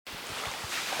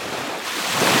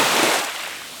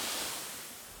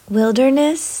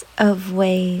Wilderness of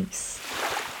Waves.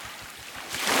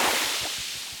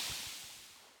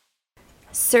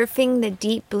 Surfing the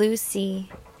Deep Blue Sea.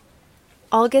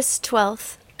 August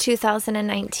 12th,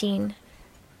 2019.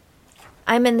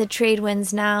 I'm in the trade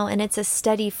winds now, and it's a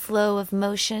steady flow of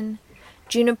motion.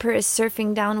 Juniper is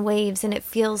surfing down waves, and it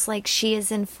feels like she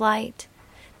is in flight.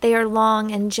 They are long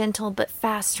and gentle but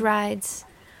fast rides.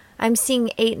 I'm seeing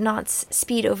 8 knots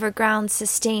speed over ground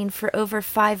sustained for over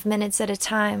 5 minutes at a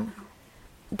time.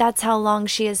 That's how long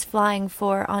she is flying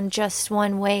for on just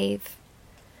one wave.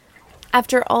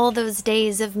 After all those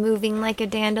days of moving like a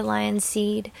dandelion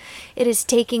seed, it is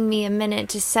taking me a minute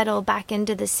to settle back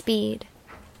into the speed.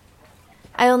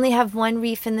 I only have 1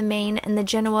 reef in the main, and the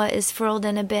Genoa is furled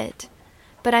in a bit,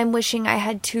 but I'm wishing I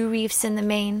had 2 reefs in the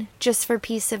main, just for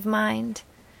peace of mind.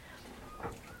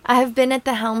 I have been at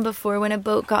the helm before when a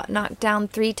boat got knocked down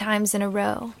 3 times in a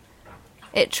row.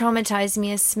 It traumatized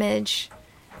me a smidge.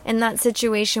 In that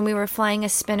situation, we were flying a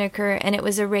spinnaker and it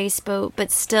was a race boat,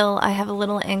 but still I have a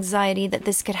little anxiety that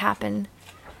this could happen.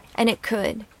 And it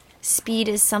could. Speed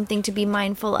is something to be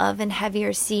mindful of in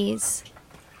heavier seas.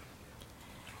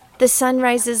 The sun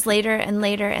rises later and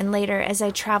later and later as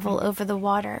I travel over the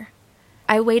water.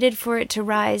 I waited for it to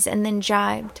rise and then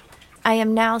jibed. I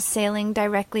am now sailing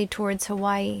directly towards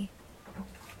Hawaii.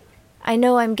 I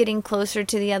know I'm getting closer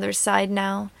to the other side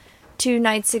now. 2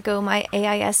 nights ago, my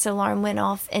AIS alarm went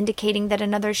off, indicating that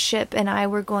another ship and I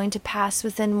were going to pass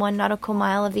within 1 nautical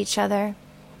mile of each other.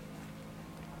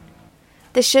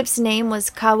 The ship's name was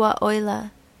Kawa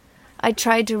Oila. I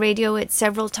tried to radio it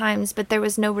several times, but there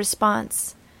was no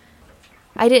response.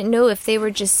 I didn't know if they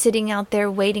were just sitting out there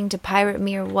waiting to pirate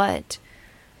me or what.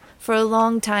 For a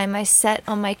long time, I sat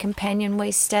on my companionway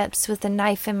steps with a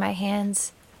knife in my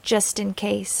hands, just in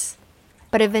case.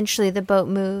 But eventually the boat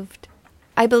moved.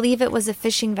 I believe it was a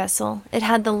fishing vessel. It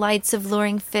had the lights of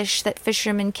luring fish that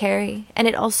fishermen carry, and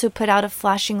it also put out a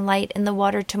flashing light in the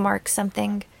water to mark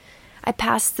something. I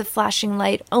passed the flashing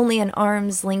light only an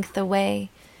arm's length away.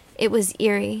 It was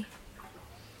eerie.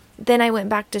 Then I went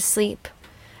back to sleep.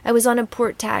 I was on a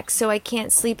port tack, so I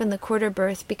can't sleep in the quarter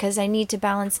berth because I need to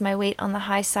balance my weight on the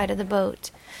high side of the boat.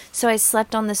 So I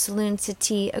slept on the saloon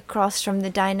settee across from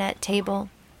the dinette table.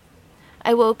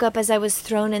 I woke up as I was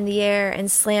thrown in the air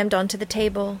and slammed onto the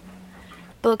table.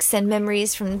 Books and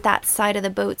memories from that side of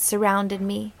the boat surrounded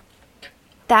me.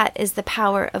 That is the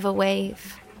power of a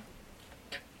wave.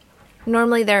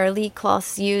 Normally there are lee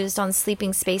cloths used on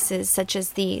sleeping spaces such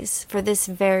as these for this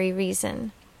very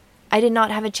reason. I did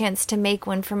not have a chance to make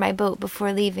one for my boat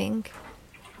before leaving.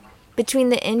 Between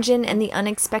the engine and the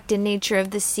unexpected nature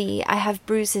of the sea, I have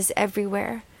bruises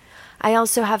everywhere. I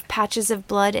also have patches of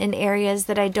blood in areas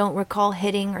that I don't recall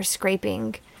hitting or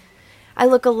scraping. I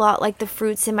look a lot like the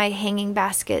fruits in my hanging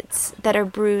baskets that are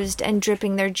bruised and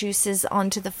dripping their juices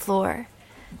onto the floor.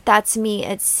 That's me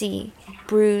at sea,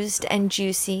 bruised and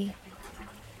juicy.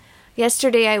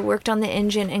 Yesterday I worked on the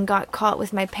engine and got caught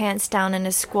with my pants down in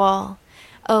a squall.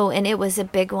 Oh, and it was a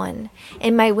big one,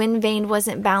 and my wind vane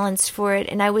wasn't balanced for it,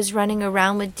 and I was running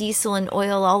around with diesel and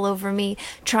oil all over me,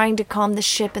 trying to calm the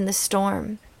ship in the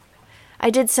storm.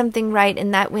 I did something right in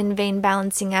that wind vane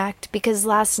balancing act, because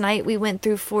last night we went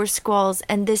through 4 squalls,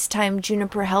 and this time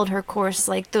Juniper held her course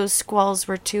like those squalls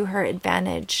were to her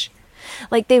advantage.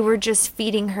 Like they were just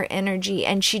feeding her energy,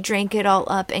 and she drank it all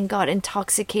up and got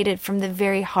intoxicated from the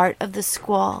very heart of the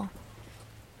squall.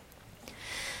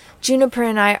 Juniper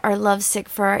and I are lovesick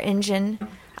for our engine.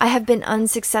 I have been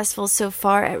unsuccessful so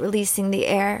far at releasing the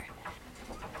air.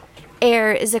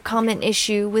 Air is a common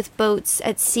issue with boats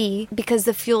at sea because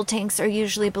the fuel tanks are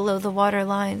usually below the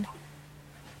waterline.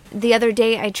 The other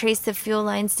day I traced the fuel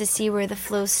lines to see where the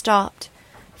flow stopped.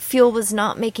 Fuel was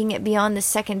not making it beyond the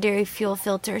secondary fuel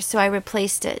filter, so I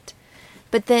replaced it.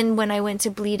 But then when I went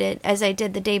to bleed it, as I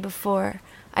did the day before,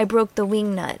 I broke the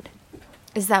wing nut.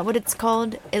 Is that what it's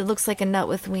called? It looks like a nut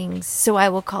with wings, so I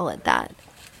will call it that.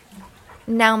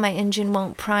 Now my engine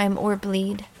won't prime or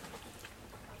bleed.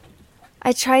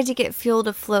 I tried to get fuel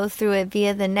to flow through it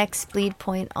via the next bleed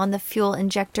point on the fuel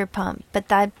injector pump, but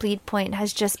that bleed point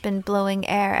has just been blowing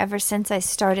air ever since I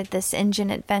started this engine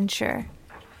adventure.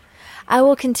 I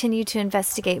will continue to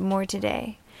investigate more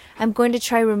today. I'm going to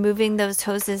try removing those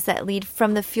hoses that lead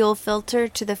from the fuel filter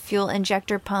to the fuel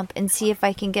injector pump and see if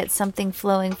I can get something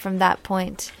flowing from that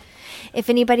point. If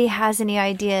anybody has any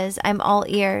ideas, I'm all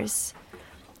ears.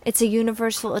 It's a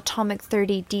Universal Atomic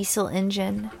 30 diesel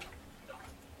engine.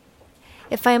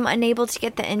 If I am unable to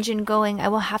get the engine going, I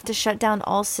will have to shut down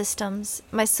all systems.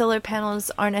 My solar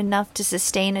panels aren't enough to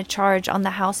sustain a charge on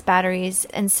the house batteries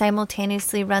and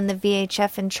simultaneously run the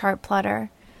VHF and chart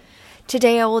plotter.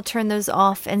 Today I will turn those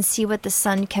off and see what the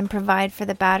sun can provide for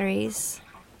the batteries.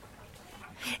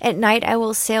 At night I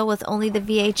will sail with only the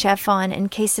VHF on in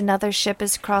case another ship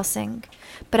is crossing,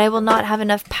 but I will not have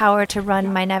enough power to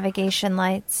run my navigation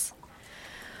lights.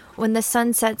 When the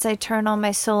sun sets, I turn on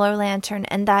my solar lantern,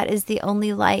 and that is the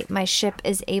only light my ship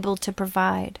is able to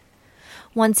provide.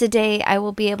 Once a day I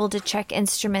will be able to check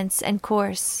instruments and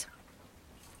course.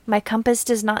 My compass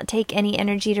does not take any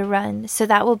energy to run, so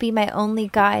that will be my only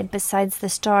guide besides the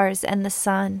stars and the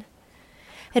sun.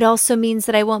 It also means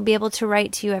that I won't be able to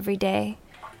write to you every day.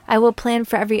 I will plan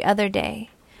for every other day.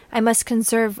 I must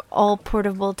conserve all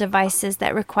portable devices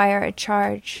that require a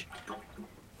charge.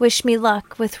 Wish me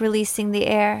luck with releasing the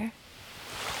air.